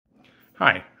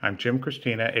Hi, I'm Jim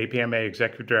Christina, APMA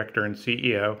Executive Director and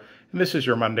CEO, and this is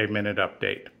your Monday Minute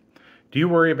Update. Do you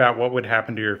worry about what would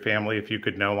happen to your family if you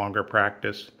could no longer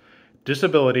practice?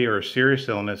 Disability or a serious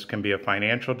illness can be a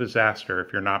financial disaster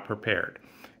if you're not prepared.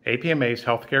 APMA's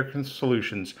Healthcare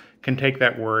Solutions can take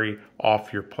that worry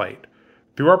off your plate.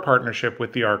 Through our partnership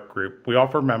with the ARC Group, we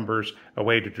offer members a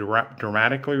way to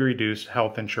dramatically reduce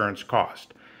health insurance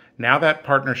costs. Now that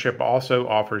partnership also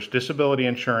offers disability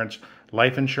insurance,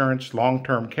 life insurance,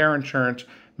 long-term care insurance,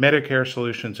 Medicare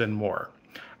solutions, and more.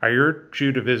 I urge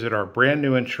you to visit our brand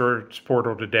new insurance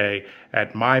portal today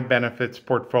at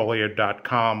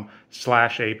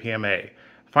mybenefitsportfolio.com/APMA.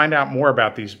 Find out more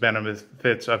about these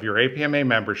benefits of your APMA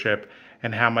membership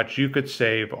and how much you could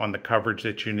save on the coverage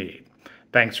that you need.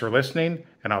 Thanks for listening,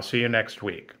 and I'll see you next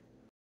week.